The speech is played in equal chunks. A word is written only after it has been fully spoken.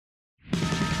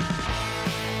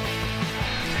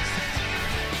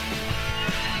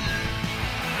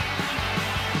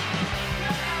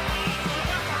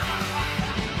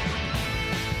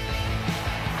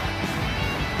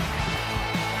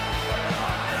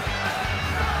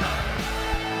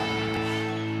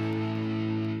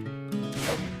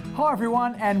Hi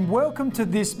everyone, and welcome to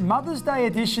this Mother's Day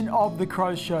edition of The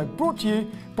Crows Show, brought to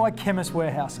you by Chemist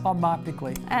Warehouse. I'm Mark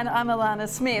Bickley. And I'm Alana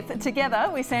Smith. Together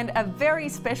we send a very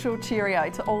special cheerio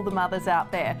to all the mothers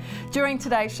out there. During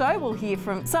today's show we'll hear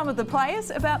from some of the players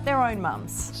about their own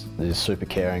mums. They're super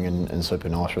caring and super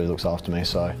nice, really looks after me,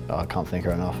 so I can't thank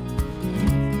her enough.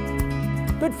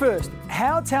 But first,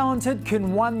 how talented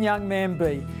can one young man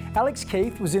be? Alex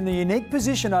Keath was in the unique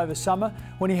position over summer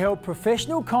when he held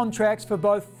professional contracts for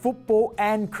both football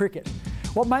and cricket.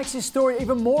 What makes his story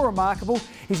even more remarkable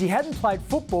is he hadn't played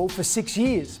football for 6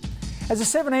 years. As a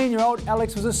 17-year-old,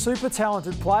 Alex was a super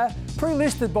talented player,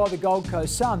 pre-listed by the Gold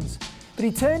Coast Suns. But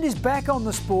he turned his back on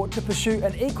the sport to pursue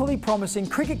an equally promising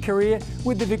cricket career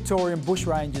with the Victorian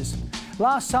Bushrangers.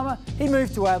 Last summer, he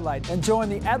moved to Adelaide and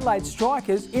joined the Adelaide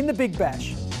Strikers in the Big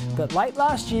Bash. But late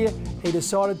last year, he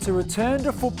decided to return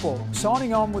to football,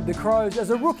 signing on with the Crows as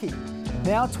a rookie.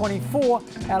 Now 24,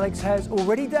 Alex has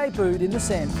already debuted in the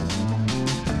SANFL.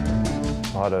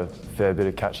 I had a fair bit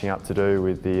of catching up to do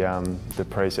with the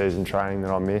pre-season training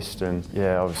that I missed, and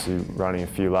yeah, obviously running a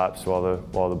few laps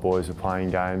while the boys were playing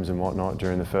games and whatnot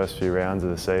during the first few rounds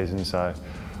of the season. So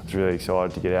I was really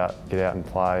excited to get out and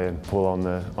play and pull on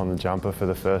the jumper for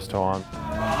the first time.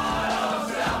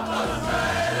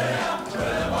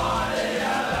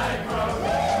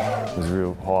 It was a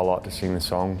real highlight to sing the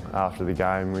song after the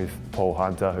game with Paul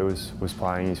Hunter, who was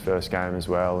playing his first game as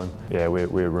well, and yeah,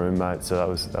 we're roommates, so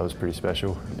that was pretty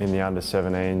special. In the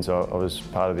under-17s, I was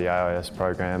part of the AIS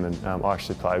program, and I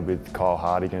actually played with Kyle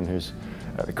Hardigan, who's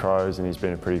at the Crows, and he's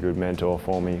been a pretty good mentor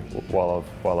for me while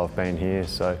I've been here.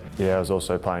 So yeah, I was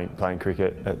also playing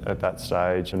cricket at that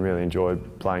stage and really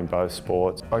enjoyed playing both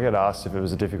sports. I get asked if it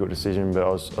was a difficult decision, but I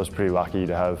was pretty lucky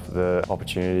to have the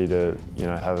opportunity to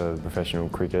have a professional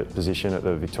cricket position at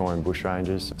the Victorian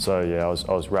Bushrangers. So yeah,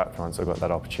 I was wrapped once I got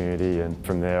that opportunity, and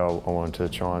from there I wanted to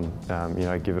try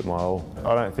and give it my all.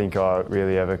 I don't think I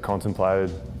really ever contemplated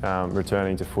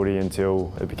returning to footy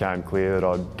until it became clear that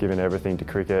I'd given everything to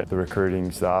cricket. The recruiting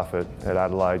staff at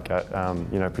Adelaide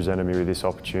presented me with this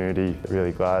opportunity.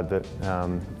 Really glad that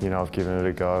I've given it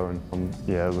a go, and I'm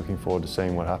looking forward to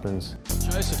seeing what happens.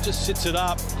 Joseph just sits it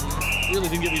up, really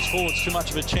didn't give his forwards too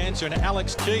much of a chance here, and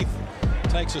Alex Keath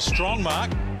takes a strong mark.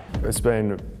 It's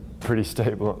been a pretty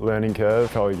steep learning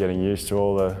curve, probably getting used to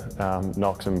all the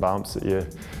knocks and bumps that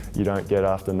you don't get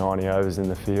after 90 overs in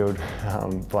the field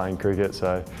playing cricket.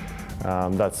 So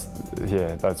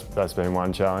that's been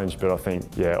one challenge, but I think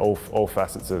all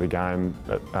facets of the game,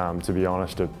 to be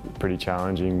honest, are pretty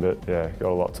challenging, but yeah,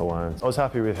 got a lot to learn. I was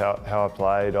happy with how I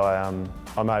played.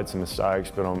 I made some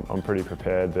mistakes, but I'm pretty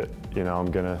prepared that I'm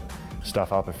going to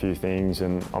stuff up a few things,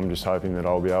 and I'm just hoping that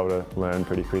I'll be able to learn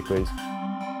pretty quickly.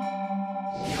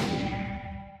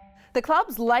 The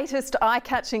club's latest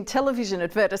eye-catching television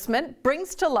advertisement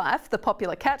brings to life the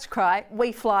popular catch cry,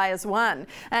 "We fly as one,"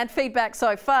 and feedback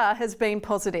so far has been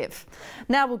positive.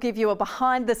 Now we'll give you a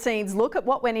behind-the-scenes look at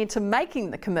what went into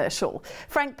making the commercial.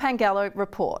 Frank Pangallo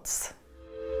reports.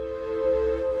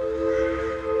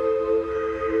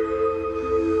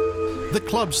 The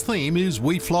club's theme is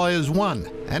 "We Fly as One,"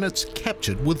 and it's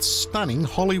captured with stunning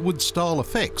Hollywood-style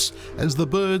effects as the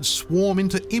birds swarm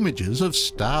into images of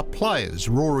star players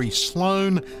Rory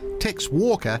Sloane, Tex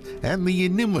Walker and the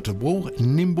inimitable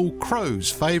nimble Crows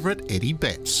favourite Eddie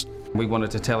Betts. We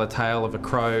wanted to tell a tale of a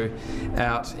crow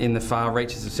out in the far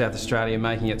reaches of South Australia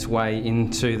making its way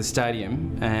into the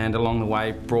stadium, and along the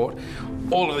way brought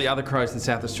all of the other crows in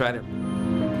South Australia.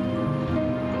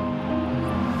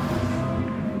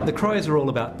 The Crows are all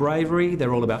about bravery,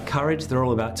 they're all about courage, they're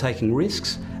all about taking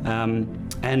risks and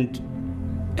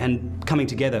coming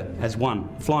together as one,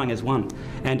 flying as one.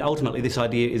 And ultimately this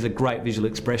idea is a great visual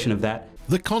expression of that.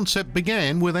 The concept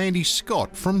began with Andy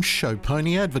Scott from Show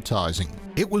Pony Advertising.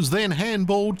 It was then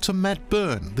handballed to Matt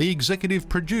Byrne, the executive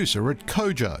producer at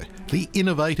Kojo, the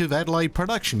innovative Adelaide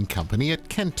production company at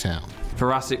Kent Town.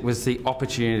 For us, it was the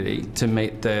opportunity to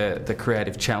meet the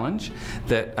creative challenge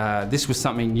that this was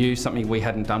something new, something we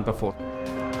hadn't done before.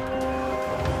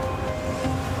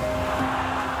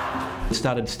 We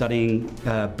started studying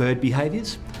bird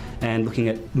behaviours and looking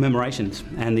at murmurations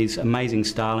and these amazing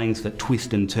starlings that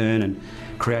twist and turn and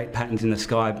create patterns in the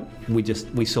sky.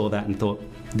 We saw that and thought,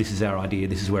 this is our idea,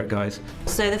 this is where it goes.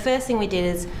 So the first thing we did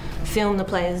is film the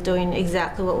players doing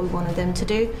exactly what we wanted them to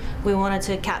do. We wanted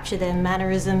to capture their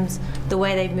mannerisms, the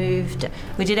way they moved.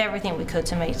 We did everything we could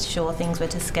to make sure things were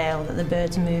to scale, that the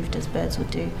birds moved as birds would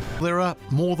do. There are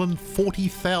more than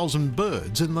 40,000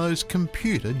 birds in those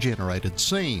computer-generated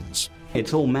scenes.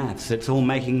 It's all maths. It's all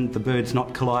making the birds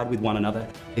not collide with one another.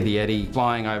 The Eddie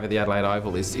flying over the Adelaide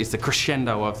Oval is the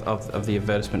crescendo of the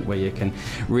advertisement, where you can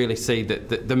really see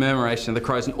the murmuration of the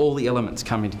crows and all the elements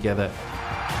coming together.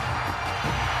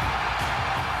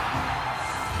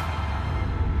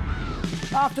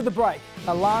 After the break,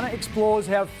 Alana explores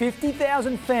how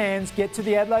 50,000 fans get to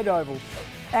the Adelaide Oval.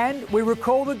 And we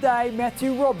recall the day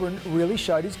Matthew Robran really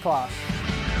showed his class.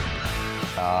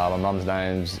 My mum's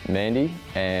name's Mandy,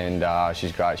 and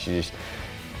she's great. She's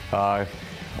I'm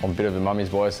a bit of a mummy's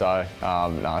boy, so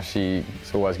she's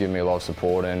always given me a lot of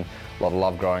support and a lot of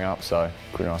love growing up, so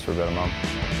couldn't ask for a better mum.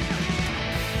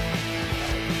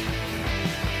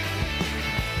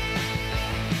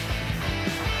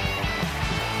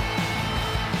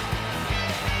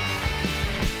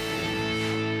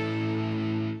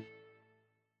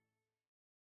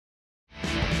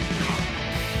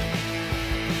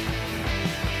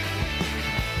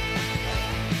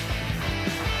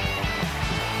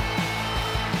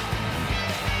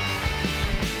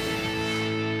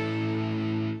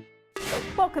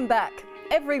 Welcome back.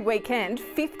 Every weekend,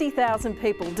 50,000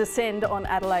 people descend on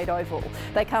Adelaide Oval.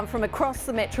 They come from across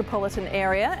the metropolitan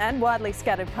area and widely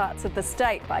scattered parts of the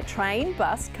state by train,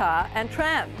 bus, car and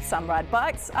tram. Some ride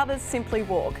bikes, others simply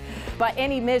walk. By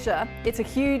any measure, it's a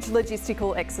huge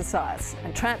logistical exercise,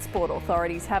 and transport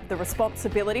authorities have the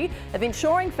responsibility of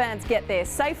ensuring fans get there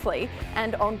safely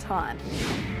and on time.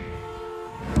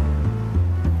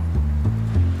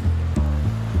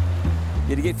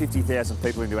 Yeah, to get 50,000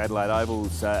 people into Adelaide Oval,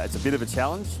 it's a bit of a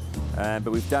challenge,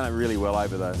 but we've done it really well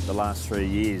over the last 3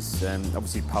 years.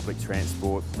 Obviously public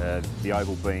transport, the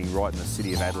Oval being right in the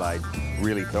city of Adelaide,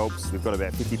 really helps. We've got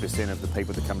about 50% of the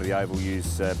people that come to the Oval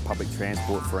use public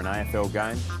transport for an AFL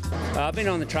game. I've been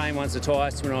on the train once or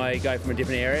twice when I go from a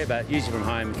different area, but usually from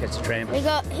home, catch the tram. We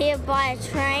got here by a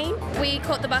train. We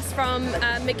caught the bus from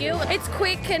McGill. It's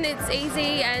quick and it's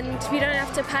easy, and you don't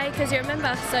have to pay because you're a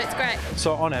member, so it's great.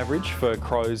 So on average for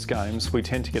Crows games, we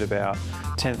tend to get about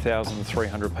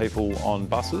 10,300 people on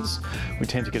buses. We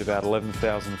tend to get about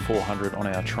 11,400 on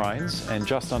our trains and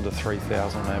just under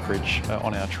 3,000 on average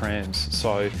on our trams.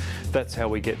 So that's how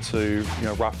we get to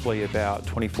roughly about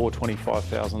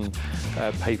 25,000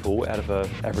 people out of an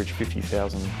average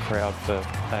 50,000 crowd for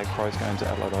Crows games at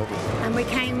Adelaide Oval. And we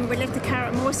left the car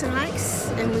at Mawson Lakes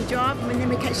and we drive and then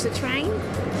we catch the train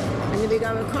and then we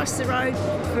go across the road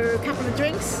for a couple of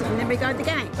drinks and then we go to the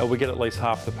game. We get at least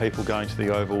half the people going to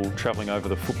the Oval travelling over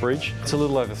the footbridge. It's a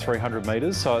little over 300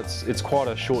 metres, so it's quite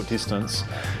a short distance.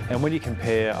 And when you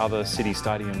compare other city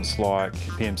stadiums like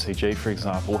the MCG, for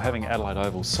example, having Adelaide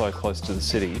Oval so close to the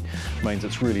city means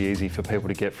it's really easy for people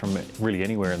to get from really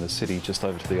anywhere in the city just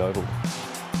over to the Oval.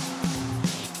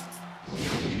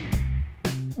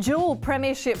 Dual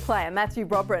premiership player Matthew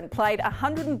Robran played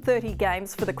 130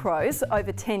 games for the Crows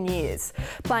over 10 years.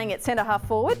 Playing at centre-half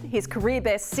forward, his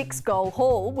career-best 6-goal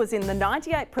haul was in the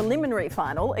 98 preliminary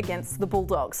final against the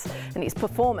Bulldogs. And his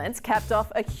performance capped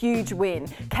off a huge win,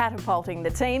 catapulting the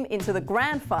team into the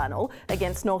grand final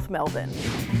against North Melbourne.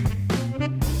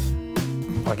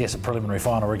 I guess a preliminary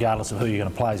final, regardless of who you're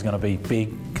going to play, is going to be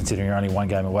big, considering you're only one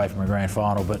game away from a grand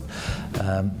final. But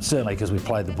certainly because we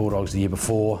played the Bulldogs the year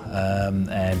before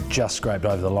and just scraped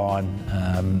over the line,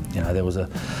 there was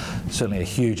certainly a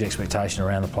huge expectation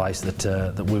around the place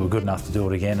that we were good enough to do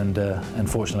it again. And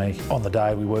unfortunately, on the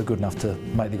day, we were good enough to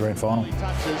make the grand final. He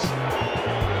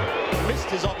missed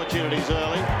his opportunities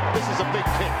early. This is a big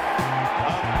kick.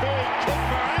 A big kick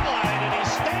for Adelaide, and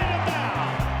he's standing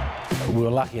down. We were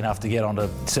lucky enough to get onto,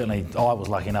 certainly I was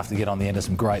lucky enough to get on the end of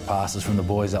some great passes from the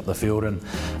boys up the field, and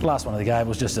the last one of the game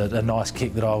was just a nice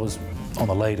kick that I was on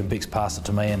the lead and Bix passed it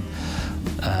to me, and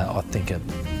I think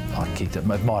I kicked it.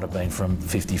 It might have been from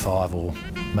 55 or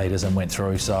metres and went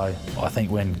through. So I think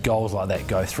when goals like that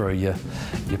go through, you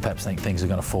perhaps think things are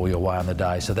going to fall your way on the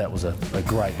day. So that was a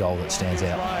great goal that stands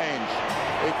out.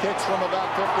 He kicks from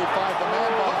about 55. The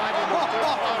man behind him was too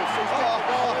close. He's got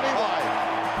the goal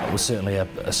anyway. It was certainly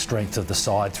a strength of the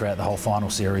side throughout the whole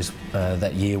final series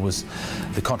that year was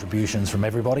the contributions from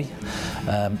everybody.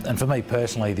 And for me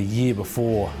personally, the year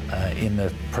before in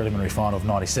the preliminary final of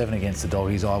 97 against the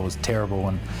Doggies, I was terrible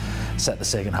and sat the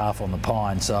second half on the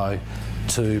pine. So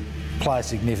to play a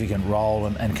significant role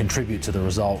and contribute to the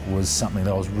result was something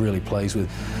that I was really pleased with.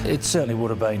 It certainly would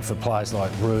have been for players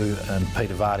like Roo and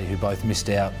Peter Vardy, who both missed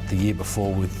out the year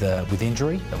before with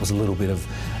injury. It was a little bit of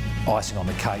icing on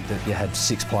the cake that you had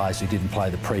 6 players who didn't play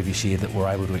the previous year that were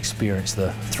able to experience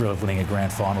the thrill of winning a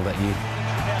grand final that year.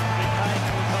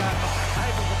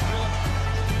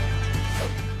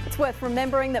 It's worth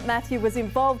remembering that Matthew was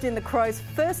involved in the Crows'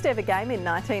 first ever game in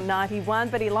 1991,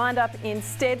 but he lined up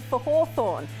instead for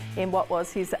Hawthorn in what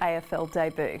was his AFL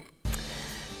debut.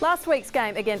 Last week's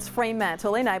game against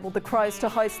Fremantle enabled the Crows to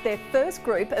host their first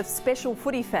group of special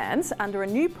footy fans under a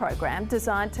new program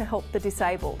designed to help the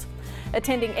disabled.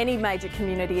 Attending any major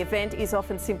community event is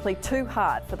often simply too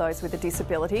hard for those with a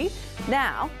disability.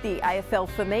 Now, the AFL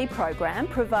For Me program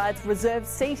provides reserved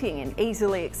seating in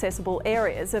easily accessible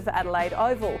areas of Adelaide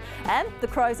Oval, and the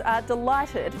Crows are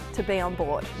delighted to be on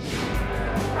board.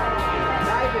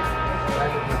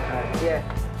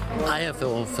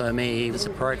 AFL For Me is a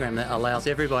program that allows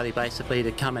everybody basically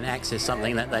to come and access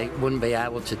something that they wouldn't be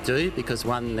able to do because,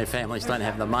 one, their families don't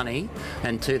have the money,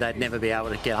 and two, they'd never be able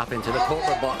to get up into the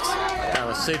corporate box. They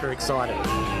were super excited.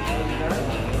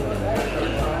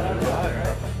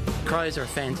 Crows are a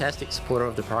fantastic supporter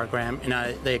of the program. You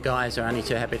know, their guys are only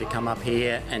too happy to come up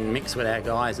here and mix with our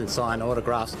guys and sign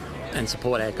autographs and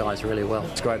support our guys really well.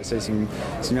 It's great to see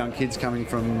some young kids coming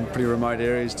from pretty remote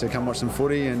areas to come watch some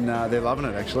footy, and they're loving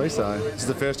it actually. So this is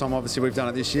the first time obviously we've done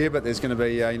it this year, but there's going to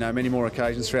be many more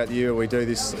occasions throughout the year where we do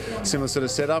this similar sort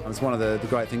of setup. It's one of the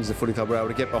great things the footy club we're able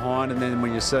to get behind, and then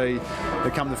when you see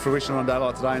it come to fruition on a day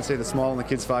like today and see the smile on the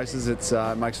kids' faces,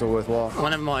 it makes it all worthwhile.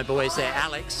 One of my boys there,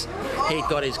 Alex, he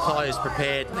got his clothes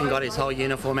prepared and got his whole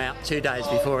uniform out 2 days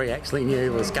before he actually knew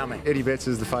it was coming. Eddie Betts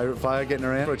is the favourite player getting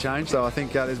around for a change, so I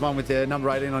think there's one with their number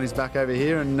 18 on his back over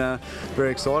here, and very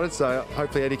excited, so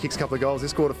hopefully Eddie kicks a couple of goals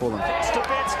this quarter for them. It's to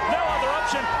Betts, no other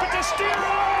option but to Stiro!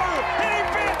 Eddie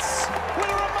Betts with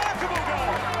a remarkable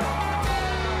goal!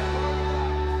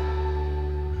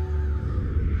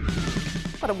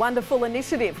 What a wonderful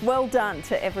initiative. Well done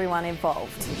to everyone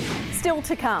involved. Still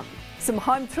to come, some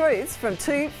home truths from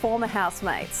two former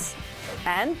housemates.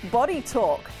 And body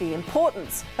talk, the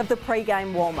importance of the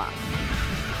pre-game warm-up.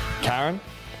 Karen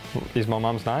is my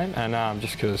mum's name, and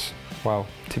just because, well,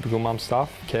 typical mum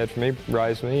stuff, cared for me,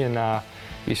 raised me, and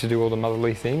used to do all the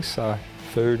motherly things, so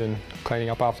food and cleaning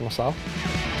up after myself.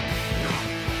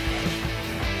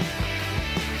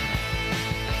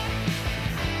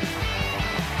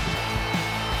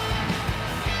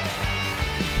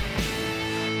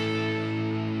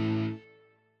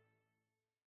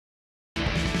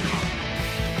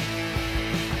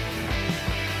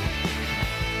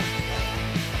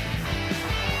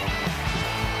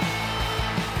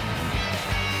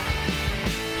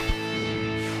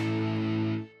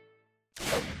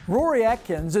 Rory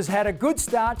Atkins has had a good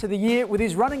start to the year with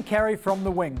his run and carry from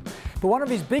the wing. But one of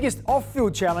his biggest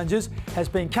off-field challenges has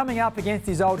been coming up against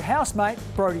his old housemate,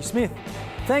 Brodie Smith.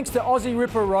 Thanks to Aussie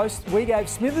Ripper Roast, we gave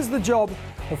Smithers the job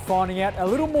of finding out a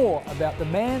little more about the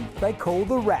man they call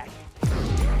the Rat.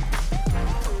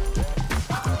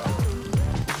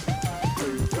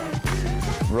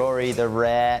 Rory the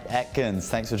Rat Atkins,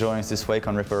 thanks for joining us this week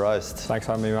on Ripper Roast. Thanks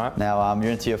for having me, mate. Now,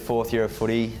 you're into your 4th year of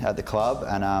footy at the club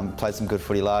and played some good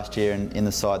footy last year and in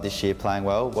the side this year playing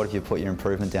well. What have you put your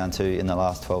improvement down to in the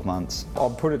last 12 months? I'll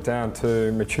put it down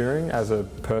to maturing as a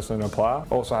person and a player.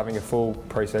 Also having a full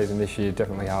pre-season this year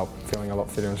definitely helped, feeling a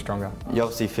lot fitter and stronger. You're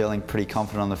obviously feeling pretty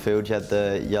confident on the field. You had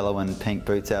the yellow and pink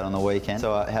boots out on the weekend.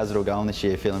 So how's it all going this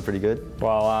year? Feeling pretty good?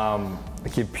 Well, I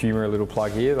give Puma a little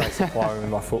plug here. They supply me with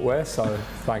my footwear, so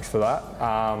thanks for that.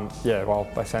 Yeah, well,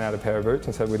 they sent out a pair of boots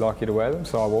and said we'd like you to wear them,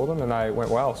 so I wore them and they went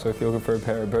well. So if you're looking for a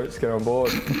pair of boots, get on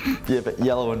board. Yeah, but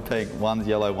yellow and pink. One's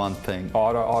yellow, one's pink. Oh,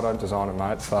 I don't design them,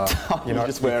 mate. So you know,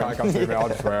 just wear you can't come through me. I'll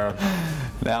just wear them.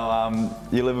 Now,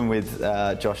 you're living with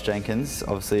Josh Jenkins,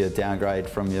 obviously a downgrade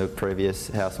from your previous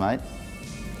housemate.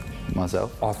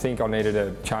 Myself. I think I needed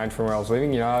a change from where I was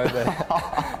living, you know.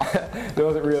 There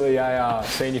wasn't really a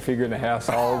senior figure in the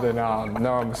household, and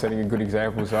no one was setting a good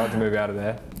example, so I had to move out of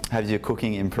there. Has your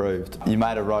cooking improved? You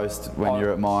made a roast when you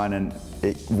were at mine and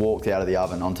it walked out of the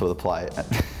oven onto the plate.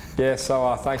 Yeah,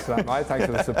 so thanks for that, mate. Thanks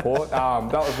for the support.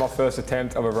 That was my first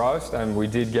attempt of a roast, and we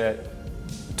did get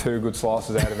 2 good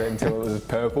slices out of it until it was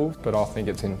purple, but I think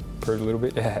it's improved a little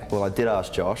bit, yeah. Well, I did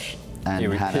ask Josh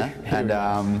and Hannah,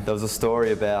 and there was a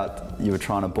story about you were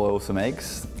trying to boil some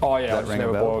eggs. Oh yeah, I just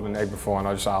never boiled an egg before, and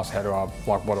I just asked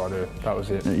what do I do? That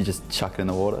was it. You just chuck it in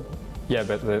the water? Yeah,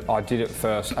 but I did it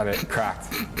first and it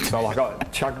cracked. So I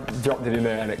dropped it in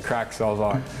there and it cracked, so I was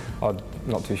like, I'm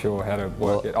not too sure how to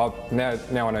work it.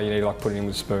 Now I know you need to put it in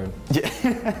with a spoon. Yeah.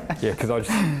 Yeah, because I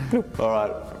just... All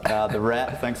right, the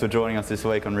Rat, thanks for joining us this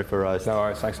week on Ripper Roast. No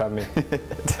worries, thanks for having me.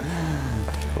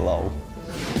 Lol.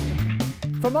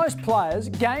 For most players,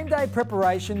 game day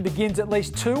preparation begins at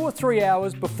least 2 or 3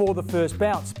 hours before the first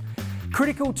bounce.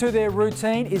 Critical to their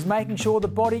routine is making sure the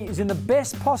body is in the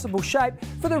best possible shape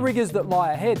for the rigours that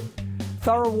lie ahead.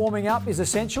 Thorough warming up is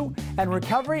essential, and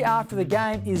recovery after the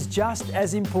game is just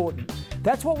as important.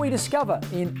 That's what we discover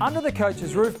in Under the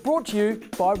Coach's Roof, brought to you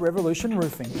by Revolution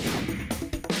Roofing.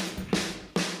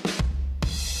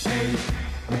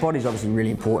 The body's obviously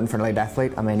really important for an elite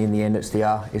athlete. I mean, in the end, it's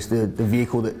the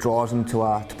vehicle that drives them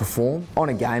to perform. On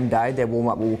a game day, their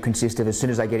warm-up will consist of, as soon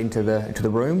as they get into the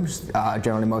rooms,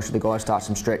 generally most of the guys start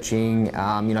some stretching.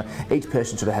 You know, each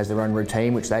person sort of has their own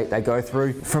routine which they go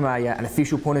through. From an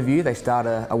official point of view, they start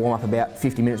a warm-up about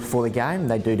 50 minutes before the game.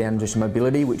 They do down to some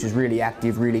mobility, which is really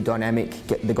active, really dynamic.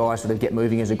 Get the guys sort of get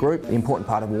moving as a group. The important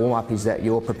part of a warm-up is that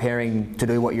you're preparing to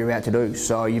do what you're about to do.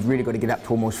 So you've really got to get up to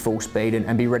almost full speed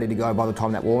and be ready to go by the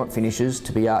time that warm-up finishes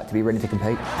to be ready to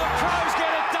compete.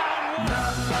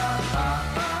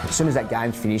 As soon as that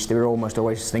game's finished, they're almost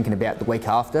always thinking about the week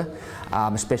after,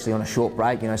 especially on a short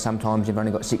break. You know, sometimes you've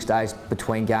only got 6 days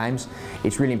between games.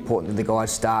 It's really important that the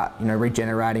guys start, you know,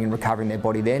 regenerating and recovering their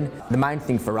body then. The main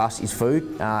thing for us is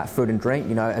food and drink.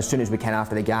 You know, as soon as we can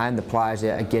after the game, the players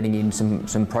are getting in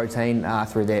some protein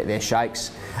through their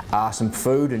shakes, some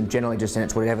food, and generally just then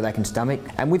it's whatever they can stomach.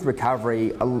 And with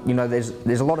recovery, you know,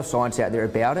 there's a lot of science out there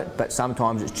about it, but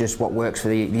sometimes it's just what works for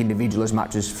the individual as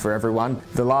much as for everyone.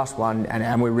 The last one,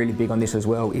 and we're really big on this as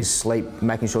well, is sleep,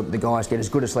 making sure that the guys get as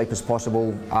good a sleep as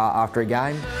possible after a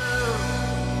game.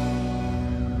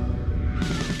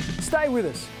 Stay with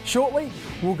us. Shortly,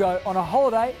 we'll go on a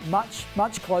holiday much,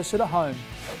 much closer to home.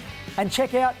 And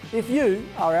check out if you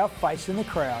are our face in the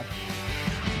crowd.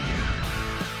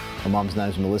 My mum's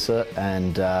name's Melissa,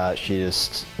 and she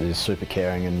just is super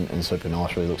caring and super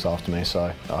nice, really looks after me,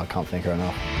 so I can't thank her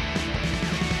enough.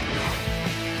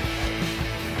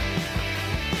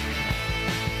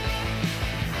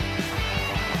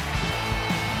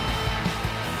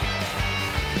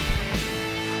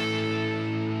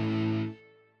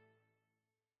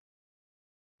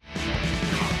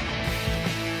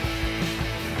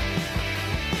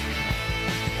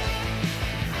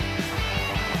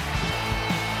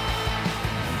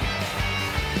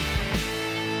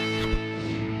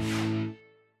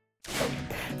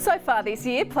 So far this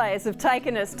year, players have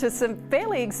taken us to some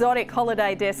fairly exotic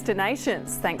holiday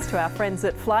destinations, thanks to our friends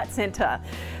at Flight Centre.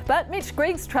 But Mitch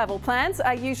Grigg's travel plans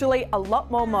are usually a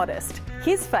lot more modest.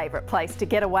 His favourite place to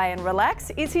get away and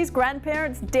relax is his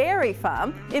grandparents' dairy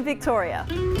farm in Victoria.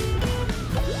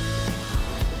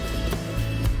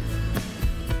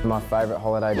 My favourite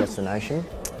holiday destination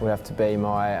would have to be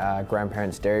my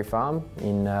grandparents' dairy farm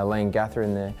in Leongatha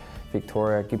in the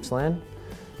Victoria Gippsland.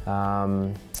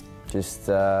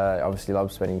 Obviously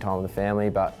love spending time with the family,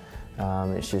 but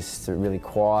it's just really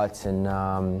quiet, and you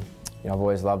know, I've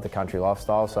always loved the country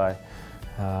lifestyle, so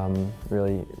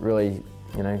really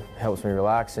you know, helps me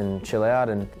relax and chill out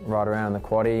and ride around in the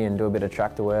quaddie and do a bit of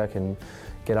tractor work and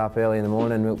get up early in the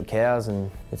morning and milk the cows, and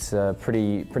it's a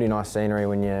pretty nice scenery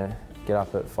when you get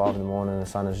up at 5 in the morning and the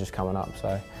sun is just coming up,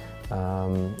 so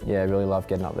yeah, I really love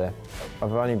getting up there.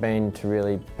 I've only been to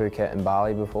really Phuket and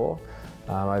Bali before,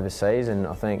 overseas, and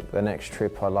I think the next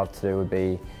trip I'd love to do would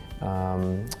be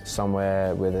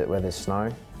somewhere where there's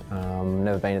snow.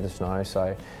 Never been to the snow,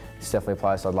 so it's definitely a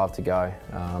place I'd love to go.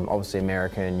 Obviously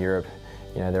America and Europe,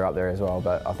 you know, they're up there as well,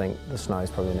 but I think the snow is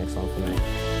probably the next one for me.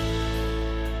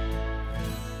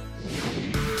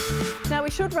 Now, we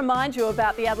should remind you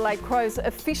about the Adelaide Crows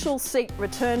official seat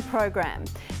return program.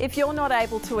 If you're not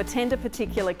able to attend a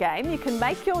particular game, you can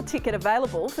make your ticket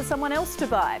available for someone else to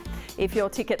buy. If your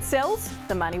ticket sells,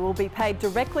 the money will be paid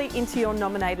directly into your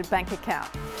nominated bank account.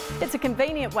 It's a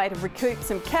convenient way to recoup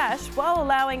some cash while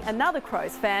allowing another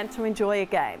Crows fan to enjoy a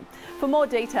game. For more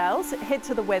details, head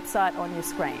to the website on your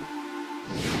screen.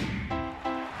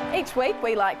 Each week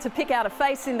we like to pick out a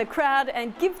face in the crowd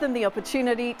and give them the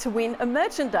opportunity to win a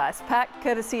merchandise pack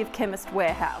courtesy of Chemist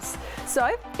Warehouse.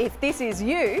 So if this is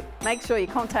you, make sure you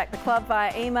contact the club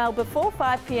via email before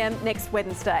 5 p.m. next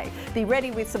Wednesday. Be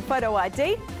ready with some photo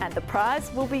ID and the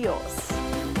prize will be yours.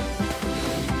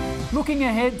 Looking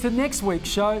ahead to next week's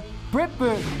show, Brett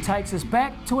Burton takes us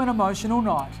back to an emotional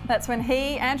night. That's when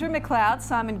he, Andrew McLeod,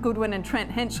 Simon Goodwin and Trent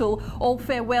Henschel all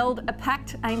farewelled a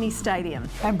packed Amy Stadium.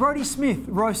 And Brodie Smith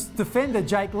roasts defender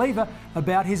Jake Lever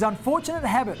about his unfortunate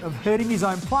habit of hurting his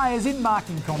own players in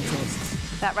marking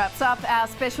contests. That wraps up our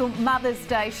special Mother's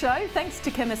Day show, thanks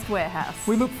to Chemist Warehouse.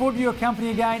 We look forward to your company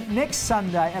again next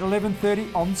Sunday at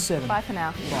 11:30 on 7. Bye for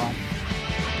now. Bye.